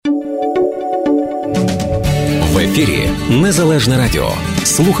В ефірі Незалежне Радіо.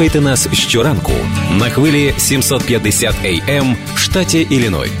 Слухайте нас щоранку на хвилі 750 AM в штаті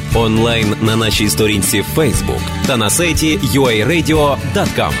Ілліной, онлайн на нашій сторінці в Facebook та на сайті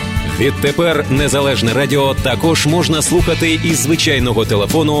uaradio.com. Відтепер Незалежне Радіо також можна слухати із звичайного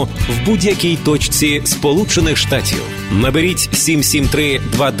телефону в будь-якій точці Сполучених Штатів. Наберіть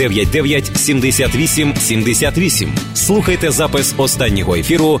 773-299-78-78. Слухайте запис останнього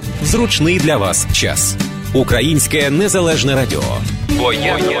ефіру в зручний для вас час. Українське Незалежне Радіо.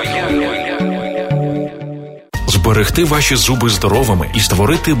 Зберегти ваші зуби здоровими і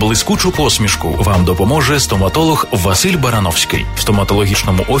створити блискучу посмішку вам допоможе стоматолог Василь Барановський. В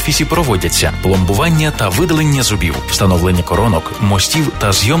стоматологічному офісі проводяться пломбування та видалення зубів, встановлення коронок, мостів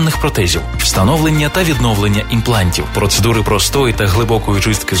та зйомних протезів, встановлення та відновлення імплантів, процедури простої та глибокої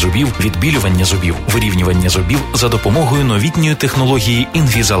чистки зубів, відбілювання зубів, вирівнювання зубів за допомогою новітньої технології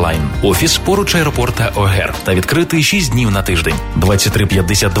Invisalign. Офіс поруч аеропорта Огер та відкритий 6 днів на тиждень.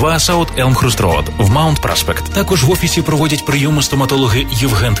 2352 South Elmhurst Road в Маунт Проспект. Також в офісі проводять прийоми стоматологи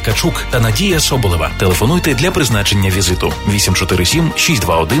Євген Ткачук та Надія Соболева. Телефонуйте для призначення візиту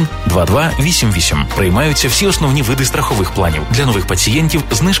 847-621-2288. Приймаються всі основні види страхових планів. Для нових пацієнтів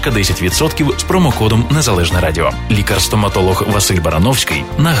знижка 10% з промокодом Незалежне Радіо. Лікар-стоматолог Василь Барановський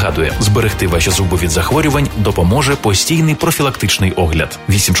нагадує, зберегти ваші зуби від захворювань допоможе постійний профілактичний огляд.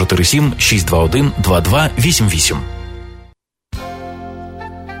 847-621-2288.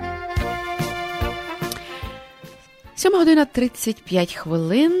 7:35.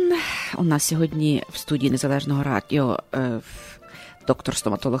 У нас сьогодні в студії Незалежного радіо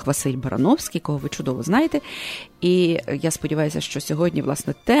доктор-стоматолог Василь Барановський, кого ви чудово знаєте. І я сподіваюся, що сьогодні,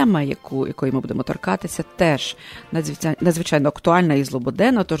 власне, тема, якої ми будемо торкатися, теж надзвичайно актуальна і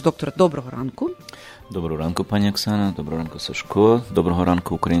злободенна. Тож, доктор, доброго ранку. Доброго ранку, пані Оксана. Доброго ранку, Сашко. Доброго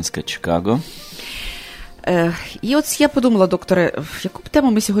ранку, українське Чикаго. І от я подумала, докторе, яку б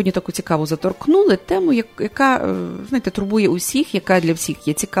тему ми сьогодні таку цікаву заторкнули, тему, яка, знаєте, турбує усіх, яка для всіх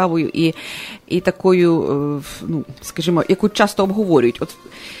є цікавою і такою, скажімо, яку часто обговорюють. От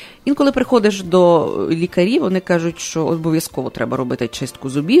інколи приходиш до лікарів, вони кажуть, що обов'язково треба робити чистку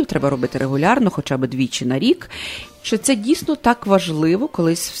зубів, треба робити регулярно, хоча б 2 на рік. Чи це дійсно так важливо?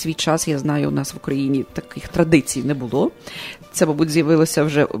 Колись в свій час, я знаю, у нас в Україні таких традицій не було. Це, мабуть, з'явилося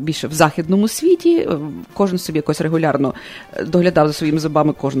вже більше в західному світі. Кожен собі якось регулярно доглядав за своїми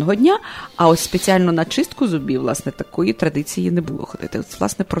зубами кожного дня. А ось спеціально на чистку зубів, власне, такої традиції не було ходити. От,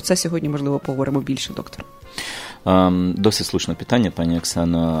 власне, про це сьогодні, можливо, поговоримо більше, доктор. Досить слушне питання, пані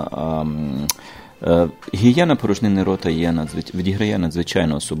Оксано. Гігієна порожнини рота відіграє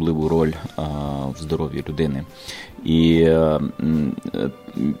надзвичайно особливу роль в здоров'ї людини. І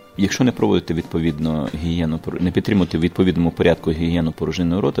якщо не проводити відповідно гігієну, не підтримувати в відповідному порядку гігієну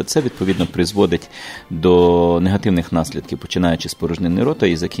порожнини рота, це відповідно призводить до негативних наслідків, починаючи з порожнини рота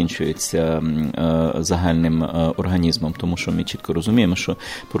і закінчується загальним організмом. Тому що ми чітко розуміємо, що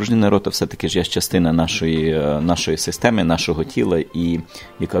порожнина рота все-таки ж є частина нашої системи, нашого тіла, і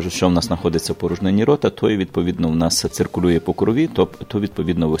кажуть, що в нас знаходиться в порожнині рота, то і відповідно в нас циркулює по крові, то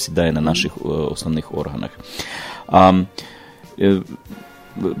відповідно осідає на наших основних органах.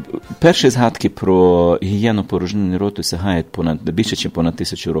 Перші згадки про гігієну порожнини роту сягають більше, ніж понад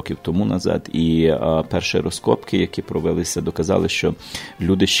 1000 років тому назад. І перші розкопки, які провелися, доказали, що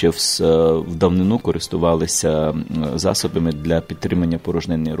люди ще в давнину користувалися засобами для підтримання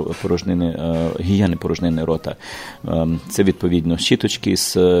гігієни порожнини рота. Це, відповідно, щіточки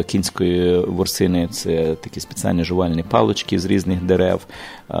з кінської ворсини, це такі спеціальні жувальні палички з різних дерев,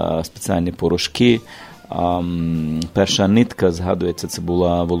 спеціальні порошки. Перша нитка, згадується, це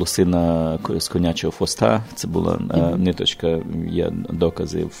була волосина з конячого хвоста, це була ниточка, є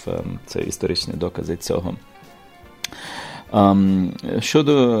докази, це історичні докази цього.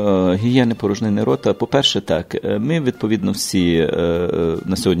 Щодо гігієни порожнини рота, по-перше, так, ми, відповідно, всі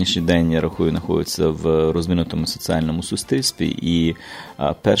на сьогоднішній день, я рахую, знаходяться в розвинутому соціальному суспільстві, і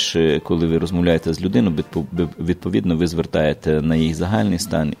перше, коли ви розмовляєте з людиною, відповідно, ви звертаєте на її загальний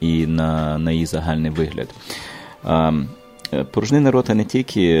стан і на її загальний вигляд. Порожнина рота не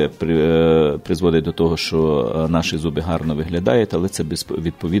тільки призводить до того, що наші зуби гарно виглядають, але це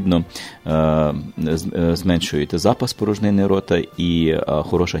відповідно зменшує запас порожнини рота, і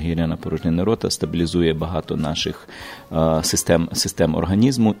хороша гігієна порожнини рота стабілізує багато наших систем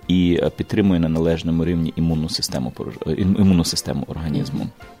організму і підтримує на належному рівні імунну систему організму.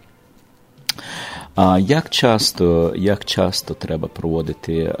 Як часто треба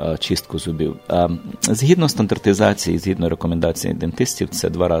проводити чистку зубів? Згідно стандартизації, згідно рекомендацій дентистів, це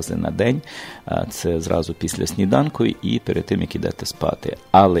 2 рази на день, це зразу після сніданку і перед тим, як ідете спати.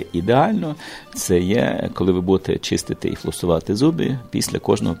 Але ідеально це є, коли ви будете чистити і флосувати зуби після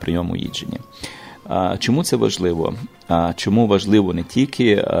кожного прийому їдження. Чому це важливо? Чому важливо не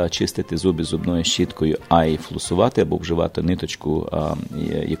тільки чистити зуби зубною щіткою, а й флосувати або вживати ниточку,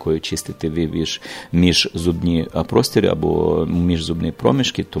 якою чистите ви міжзубні простіри або міжзубні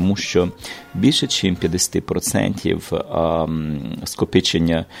проміжки, тому що більше ніж 50%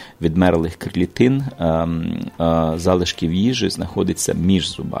 скопичення відмерлих клітин, залишків їжі знаходиться між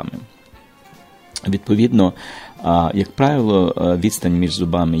зубами. Відповідно, як правило, відстань між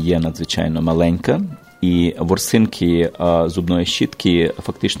зубами є надзвичайно маленька, і ворсинки зубної щітки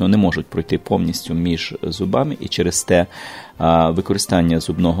фактично не можуть пройти повністю між зубами, і через те використання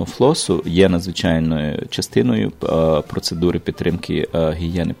зубного флосу є надзвичайною частиною процедури підтримки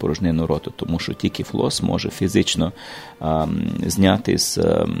гігієни порожнини роту, тому що тільки флос може фізично зняти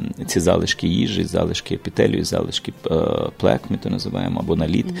ці залишки їжі, залишки епітелію, залишки плек, ми то називаємо, або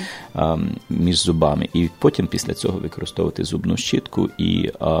наліт між зубами. І потім після цього використовувати зубну щітку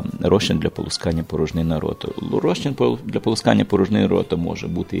і розчин для полоскання порожнини роту. Розчин для полоскання порожнини роту може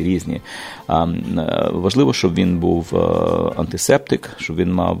бути різні. Важливо, щоб він був антисептик, щоб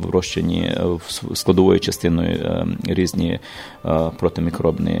він мав в розчині складовою частиною різні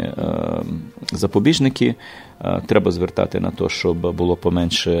протимікробні запобіжники. Треба звертати на те, щоб було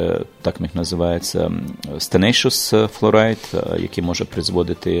поменше, так їх називається, tenacious fluoride, який може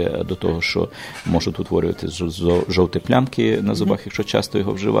призводити до того, що можуть утворювати жовті плямки на зубах, якщо часто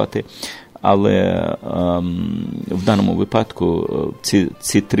його вживати. Але в даному випадку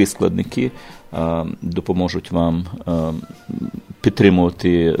ці 3 складники допоможуть вам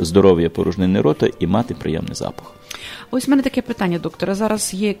підтримувати здоров'я порожнини рота і мати приємний запах. Ось в мене таке питання, доктора.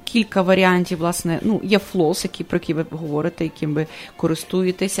 Зараз є кілька варіантів, власне, є флос, про який ви говорите, яким ви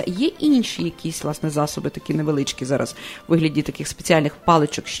користуєтеся. Є інші якісь, власне, засоби, такі невеличкі зараз, у вигляді таких спеціальних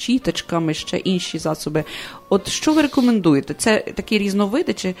паличок з щіточками, ще інші засоби. От що ви рекомендуєте? Це такі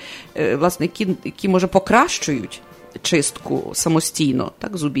різновиди, чи, власне, які може, покращують чистку самостійно,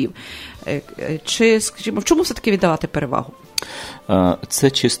 так, зубів? Чи, скажімо, в чому все-таки віддавати перевагу?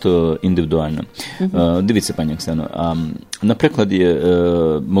 Це чисто індивідуально. Дивіться, пані Оксано, наприклад,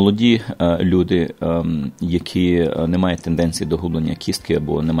 молоді люди, які не мають тенденції до гублення кістки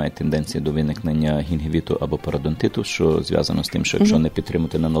або не мають тенденції до виникнення гінгівіту або пародонтиту, що зв'язано з тим, що якщо не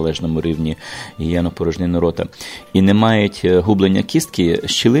підтримати на належному рівні гігієну порожнини рота, і не мають гублення кістки,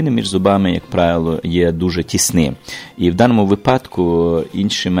 щілини між зубами, як правило, є дуже тісні. І в даному випадку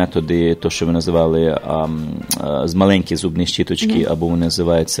інші методи, то, що ви називали з маленькі зубні щіточки, або вони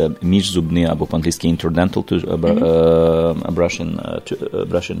називаються міжзубні, або по-англійськи interdental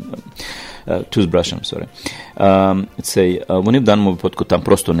toothbrushing, вони в даному випадку там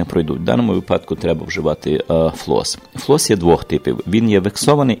просто не пройдуть. В даному випадку треба вживати флос. Флос є 2 типів. Він є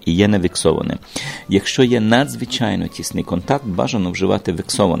вексований і є невексований. Якщо є надзвичайно тісний контакт, бажано вживати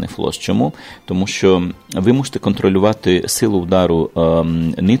вексований флос. Чому? Тому що ви можете контролювати силу удару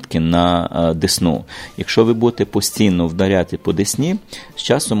нитки на десну. Якщо ви будете постійно вдаряти по десні, з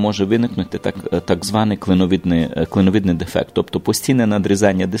часом може виникнути так званий клиновидний дефект. Тобто постійне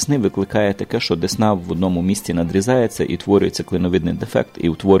надрізання десни викликає таке, що десна в одному місці надрізається і утворюється клиновидний дефект,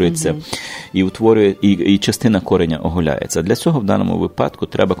 і частина кореня оголяється. Для цього в даному випадку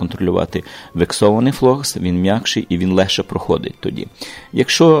треба контролювати вексований флос, він м'якший і він легше проходить тоді.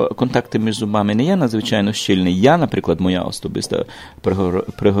 Якщо контакти між зубами не є надзвичайно щільні, наприклад, моя особиста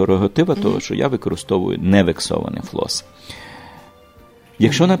прерогатива того, що я використовую невексований флос.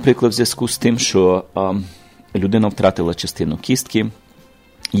 Якщо, наприклад, в зв'язку з тим, що людина втратила частину кістки,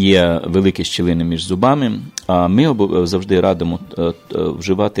 є великі щілини між зубами, ми завжди радимо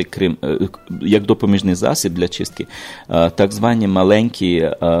вживати, як допоміжний засіб для чистки, так звані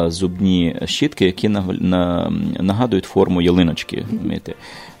маленькі зубні щітки, які нагадують форму ялиночки.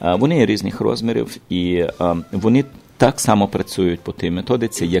 Вони є різних розмірів, і вони так само працюють по тій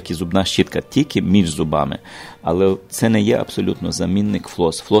методиці, як і зубна щітка, тільки між зубами. Але це не є абсолютно замінник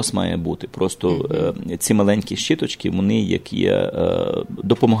флос. Флос має бути. Просто ці маленькі щіточки, вони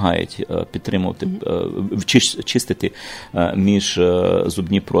допомагають підтримувати, чистити між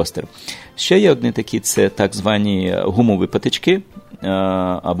зубні простір. Ще є одні такі, це так звані гумові патички,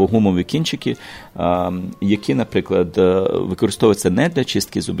 або гумові кінчики, які, наприклад, використовуються не для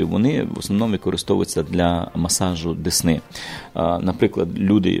чистки зубів, вони в основному використовуються для масажу десни. Наприклад,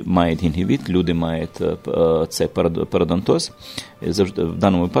 люди мають гінгівіт, люди мають це пародонтоз. Завжди, в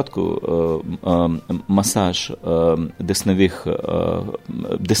даному випадку масаж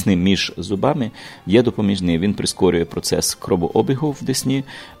десни між зубами є допоміжний. Він прискорює процес кровообігу в десні,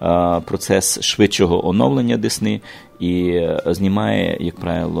 процес швидшого оновлення десни і знімає, як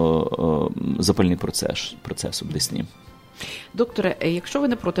правило, запальний процес в десні. Докторе, якщо ви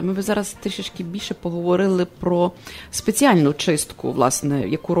не проти, ми зараз трішечки більше поговорили про спеціальну чистку, власне,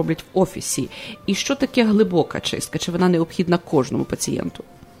 яку роблять в офісі. І що таке глибока чистка? Чи вона необхідна кожному пацієнту?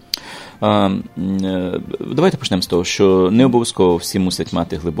 Давайте почнемо з того, що не обов'язково всі мусять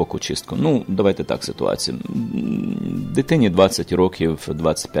мати глибоку чистку. Ну, давайте так ситуацію. Дитині 20 років,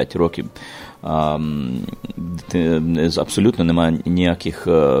 25 років, абсолютно немає ніяких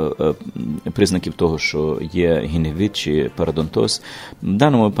признаків того, що є гінгівіт чи пародонтоз. В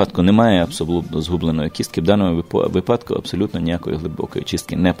даному випадку немає абсолютно згубленої кістки, в даному випадку абсолютно ніякої глибокої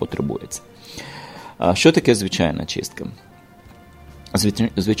чистки не потребується. Що таке звичайна чистка?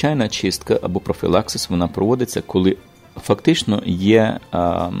 Звичайна чистка або профілаксис, вона проводиться, коли фактично є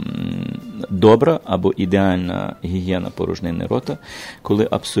добра або ідеальна гігієна порожнини рота, коли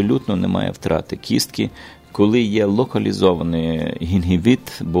абсолютно немає втрати кістки, коли є локалізований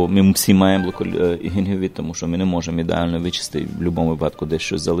гінгівіт, бо ми всі маємо гінгівіт, тому що ми не можемо ідеально вичистити в будь-якому випадку, де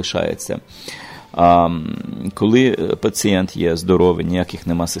щось залишається. Коли пацієнт є здоровий, ніяких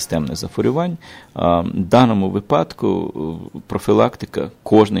нема системних захворювань, в даному випадку профілактика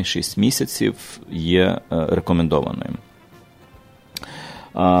кожні 6 місяців є рекомендованою.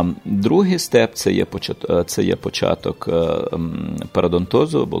 Другий степ – це є початок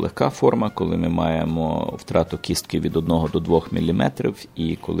пародонтозу або легка форма, коли ми маємо втрату кістки від 1 до 2 мм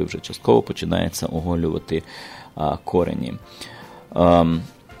і коли вже частково починається оголювати корені.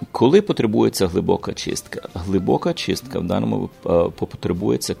 Коли потребується глибока чистка? Глибока чистка в даному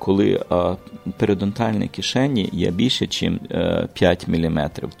потребується, коли періодонтальні кишені є більше, ніж 5 мм.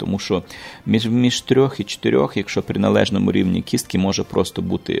 Тому що між 3 і 4, якщо при належному рівні кістки, може просто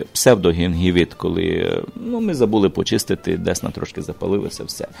бути псевдогінгівіт, коли ми забули почистити, десь трошки запалилося,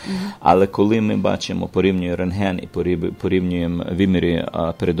 все. Але коли ми бачимо, порівнюємо рентген і порівнюємо виміри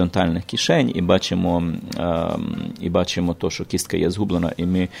періодонтальних кишень і бачимо то, що кістка є згублена, і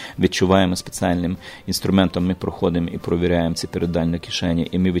ми відчуваємо спеціальним інструментом, ми проходимо і провіряємо ці періодонтальні кишені,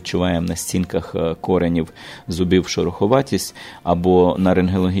 і ми відчуваємо на стінках коренів зубів шероховатість, або на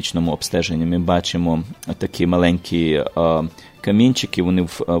рентгенологічному обстеженні ми бачимо такі маленькі камінчики,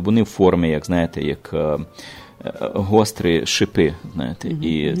 вони в формі, як знаєте, як гострі шипи, знаєте,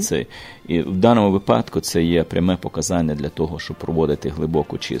 і в даному випадку це є пряме показання для того, щоб проводити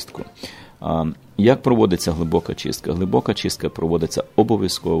глибоку чистку. Як проводиться глибока чистка? Глибока чистка проводиться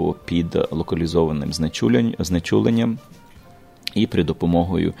обов'язково під локалізованим знечуленням і при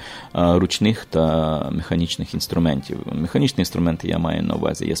допомогою ручних та механічних інструментів. Механічні інструменти я маю на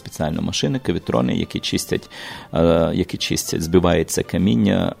увазі. Є спеціальні машини, кавітрони, які чистять, збивається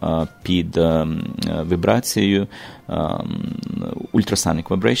каміння під вібрацією, ultrasonic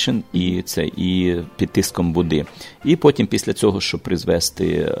vibration, і під тиском води. І потім після цього, щоб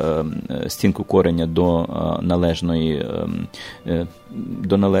призвести стінку кореня до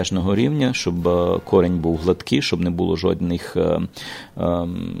належного рівня, щоб корінь був гладкий, щоб не було жодних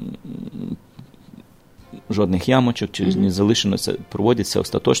ямочок, чи не залишилося, проводиться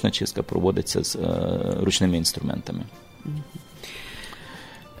остаточна чистка, проводиться з ручними інструментами.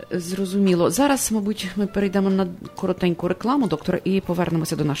 Зрозуміло. Зараз, мабуть, ми перейдемо на коротеньку рекламу, доктор, і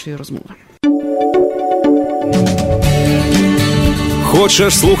повернемося до нашої розмови.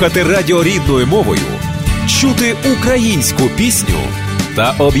 Хочеш слухати радіо рідною мовою? Чути українську пісню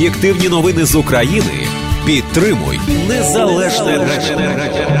та об'єктивні новини з України? Підтримуй Незалежне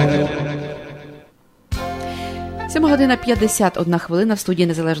радіо. 7:51 в студії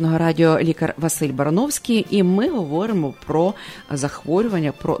Незалежного радіо лікар Василь Барановський, і ми говоримо про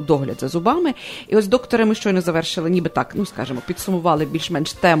захворювання, про догляд за зубами. І ось, докторе, ми щойно завершили, ніби так, підсумували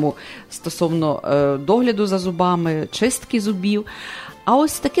більш-менш тему стосовно догляду за зубами, чистки зубів. А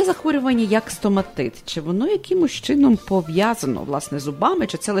ось таке захворювання, як стоматит, чи воно якимось чином пов'язано, власне, з зубами,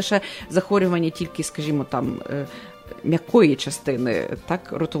 чи це лише захворювання тільки, скажімо, м'якої частини, так,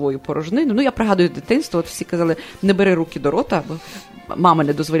 ротової порожнини. Я пригадую дитинство, от всі казали, не бери руки до рота, бо мами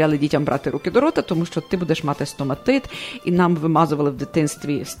не дозволяли дітям брати руки до рота, тому що ти будеш мати стоматит, і нам вимазували в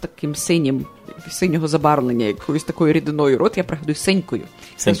дитинстві з таким синього забарвлення, якоюсь такою рідиною рот, я пригадую, синькою.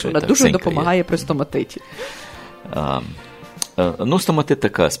 Вона дуже допомагає при стоматиті. Стоматит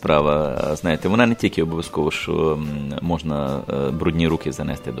така справа, знаєте, вона не тільки обов'язково, що можна брудні руки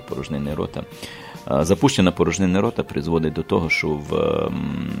занести до порожнини рота. Запущена порожнина рота призводить до того, що в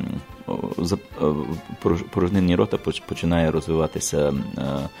порожнині рота починає розвиватися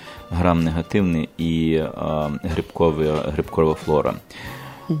грам-негативний і грибкова флора.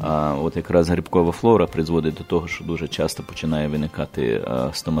 От якраз грибкова флора призводить до того, що дуже часто починає виникати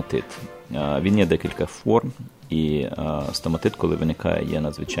стоматит. Він є декілька форм, і стоматит, коли виникає, є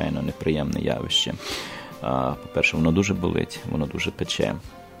надзвичайно неприємне явище. По-перше, воно дуже болить, воно дуже пече.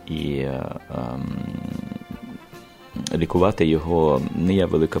 І лікувати його не є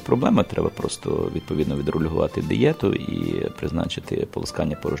велика проблема, треба просто відповідно відрегулювати дієту і призначити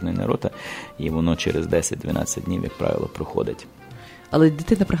полоскання порожнини рота, і воно через 10-12 днів, як правило, проходить. Але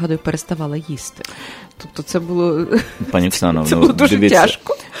дитина, пригадую, переставала їсти. Тобто це було, Пані Оксано, це було дуже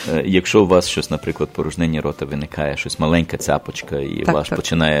тяжко. Якщо у вас щось, наприклад, в порожнині рота виникає, щось маленька цяпочка, і вас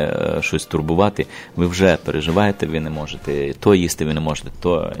починає щось турбувати, ви вже переживаєте, ви не можете то їсти, ви не можете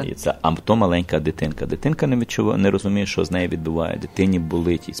то. І це, а то маленька дитинка. Дитинка не розуміє, що з нею відбуває. Дитині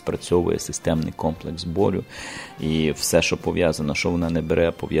болить і спрацьовує системний комплекс болю. І все, що пов'язано, що вона не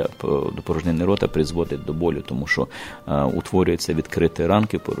бере до порожнини рота, призводить до болю, тому що утворюються відкриті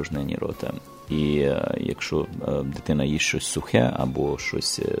ранки в порожнині рота. І якщо дитина їсть щось сухе, або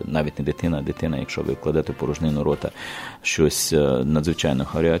щось, навіть не дитина, а дитина, якщо ви вкладете в порожнину рота щось надзвичайно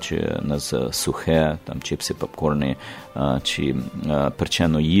гаряче, сухе, там чипси, попкорни чи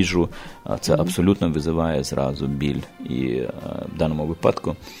перчену їжу, це абсолютно визиває зразу біль. І в даному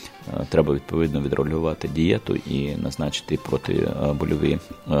випадку треба відповідно відрегулювати дієту і назначити протибольові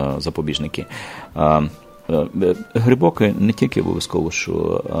запобіжники. Грибок не тільки обов'язково,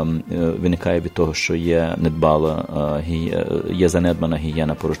 що виникає від того, що є є занедбана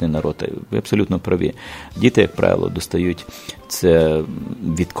гігієна порожнини рота. Ви абсолютно праві. Діти, як правило, достають це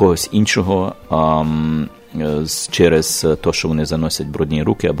від когось іншого, через те, що вони заносять брудні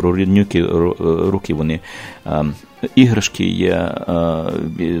руки, а брудні руки вони... Іграшки є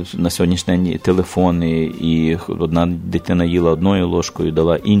на сьогоднішній день, телефони, і одна дитина їла одною ложкою,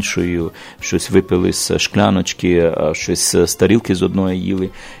 дала іншою, щось випили з шкляночки, щось з тарілки з одної їли.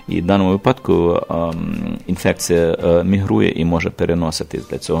 І в даному випадку інфекція мігрує і може переноситись.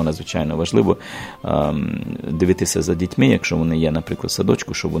 Для цього надзвичайно важливо дивитися за дітьми, якщо вони є, наприклад, в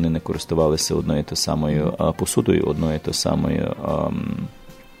садочку, щоб вони не користувалися одною та самою посудою, одною та самою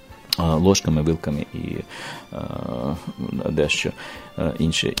ложками, вилками і дещо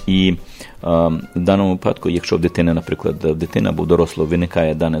інше. І в даному випадку, якщо в дитини, наприклад, або дорослого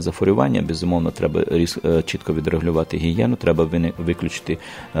виникає дане захворювання, безумовно, треба чітко відрегулювати гігієну, треба виключити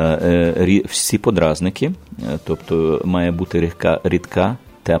всі подразники, тобто має бути рідка,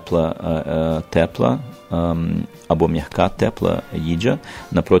 тепла або м'яка тепла їжа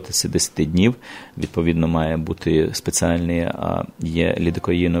на протязі 10 днів. Відповідно, має бути спеціальні є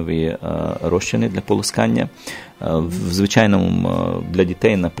лідокаїнові розчини для полоскання. В звичайному для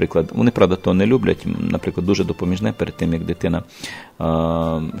дітей, наприклад, вони, правда, то не люблять, наприклад, дуже допоміжне перед тим, як дитина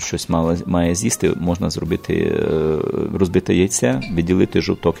щось має з'їсти, можна розбити яйця, відділити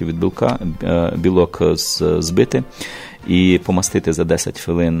жовток від білка, білок збити, і помастити за 10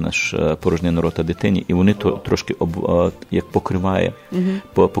 хвилин порожнину рота дитині, і вони трошки як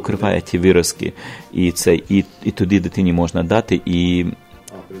покриває ті виразки, і тоді дитині можна дати, і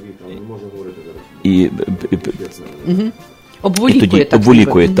можна говорити зараз.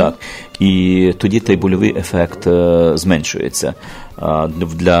 Обволікує, так. І тоді той больовий ефект зменшується.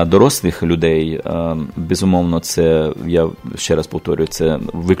 Для дорослих людей, безумовно, це, я ще раз повторюю, це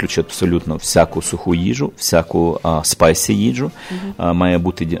виключить абсолютно всяку суху їжу, всяку спайсі їжу. Має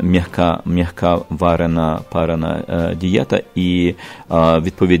бути м'яка варена, парена дієта і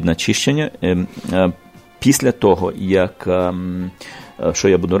відповідне чищення. Після того, як... Що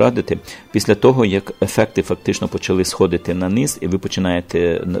я буду радити? Після того, як ефекти фактично почали сходити на низ, і ви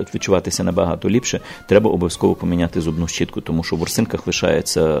починаєте відчуватися набагато ліпше, треба обов'язково поміняти зубну щітку, тому що в ворсинках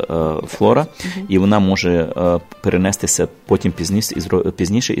лишається флора, і вона може перенестися потім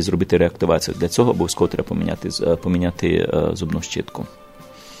пізніше і зробити реактивацію. Для цього обов'язково треба поміняти зубну щітку.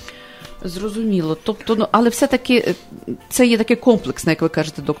 Зрозуміло. Тобто, але все-таки це є таке комплексне, як ви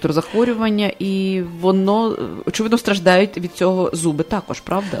кажете, доктор, захворювання, і воно, очевидно, страждають від цього зуби також,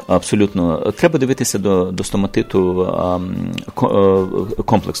 правда? Абсолютно. Треба дивитися до стоматиту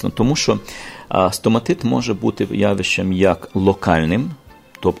комплексно, тому що стоматит може бути явищем як локальним,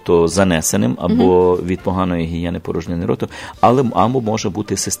 тобто занесеним, або від поганої гігієни порожнини рота, або може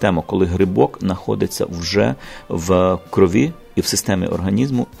бути система, коли грибок знаходиться вже в крові і в системі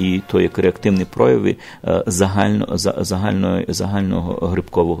організму, і то як реактивні прояви загального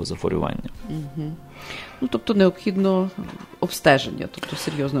грибкового захворювання. Угу. Ну, тобто необхідно обстеження, тобто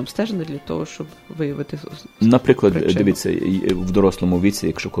серйозне обстеження для того, щоб виявити наприклад, причину. Дивіться, в дорослому віці,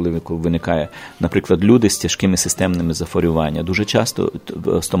 якщо коли виникає, наприклад, люди з тяжкими системними захворюваннями, дуже часто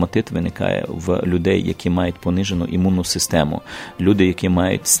стоматит виникає в людей, які мають понижену імунну систему, люди, які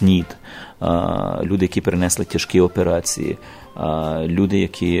мають СНІД, люди, які перенесли тяжкі операції, люди,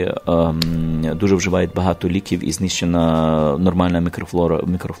 які дуже вживають багато ліків і знищена нормальна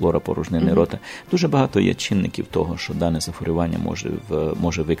мікрофлора порожнини рота. Дуже багато є чинників того, що дане захворювання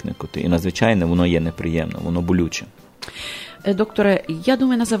може викликати. І надзвичайно воно є неприємно, воно болюче. Докторе, я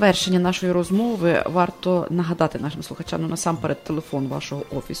думаю, на завершення нашої розмови варто нагадати нашим слухачам насамперед телефон вашого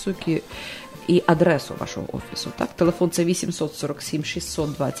офісу, і адресу вашого офісу. Так? Телефон – це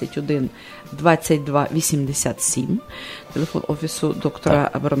 847-621-2287. Телефон офісу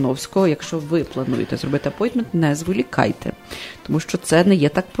доктора Барановського. Якщо ви плануєте зробити апойтмент, не зволікайте. Тому що це не є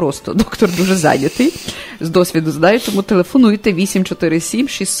так просто. Доктор дуже зайнятий, з досвіду знаю, тому телефонуйте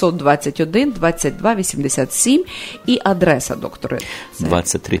 847-621-2287. І адреса, докторе?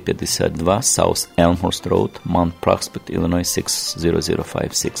 2352 South Elmhurst Road, Mount Prospect, Illinois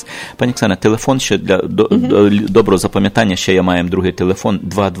 60056. Пані Оксана, телефон ще для доброго запам'ятання, ще я маю другий телефон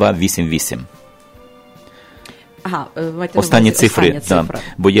 2288. Ага, останні цифри.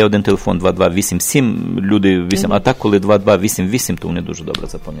 Бо є один телефон 2287, люди 8, а так, коли 2288, то вони дуже добре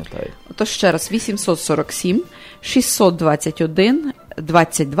запам'ятають. Отож ще раз,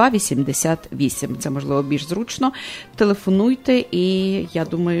 847-621-2288. Це, можливо, більш зручно. Телефонуйте, і я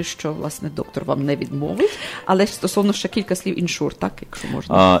думаю, що, власне, доктор вам не відмовить. Але стосовно ще кілька слів іншур, так, якщо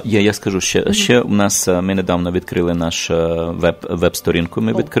можна. Я скажу, ще у нас, ми недавно відкрили наш веб-сторінку,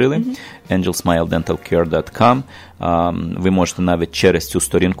 angelsmiledentalcare.com. Ви можете навіть через цю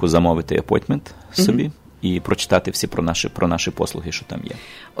сторінку замовити апойтмент собі і прочитати всі про наші послуги, що там є.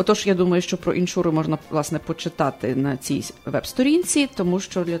 Отож, я думаю, що про іншури можна, власне, почитати на цій веб-сторінці, тому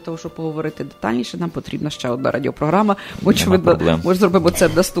що для того, щоб поговорити детальніше, нам потрібна ще одна радіопрограма. Очевидно, ми зробимо це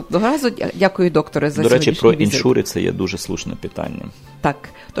наступного разу. Дякую, докторе, за сьогоднішній візит. До речі, про іншури це є дуже слушне питання. Так,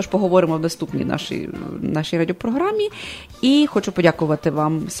 тож поговоримо в наступній нашій радіопрограмі. І хочу подякувати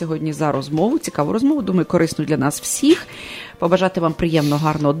вам сьогодні за розмову, цікаву розмову, думаю, корисну для нас всіх. Побажати вам приємного,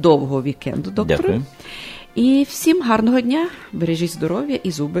 гарного, довгого вікенду, докторе. Дякую. І всім гарного дня, бережіть здоров'я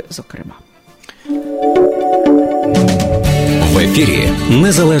і зуби, зокрема. В ефірі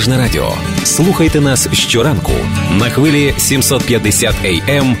Незалежне Радіо. Слухайте нас щоранку на хвилі 750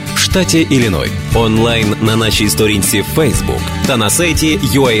 AM в штаті Ілліной. Онлайн на нашій сторінці Facebook та на сайті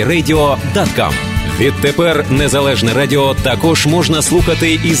uaradio.com. Відтепер Незалежне Радіо також можна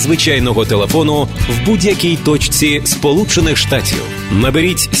слухати із звичайного телефону в будь-якій точці Сполучених Штатів.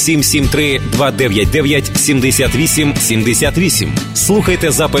 Наберіть 773-299-78-78.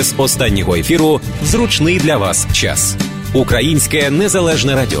 Слухайте запис останнього ефіру в зручний для вас час. Українське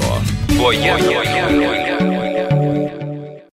Незалежне Радіо. Бо я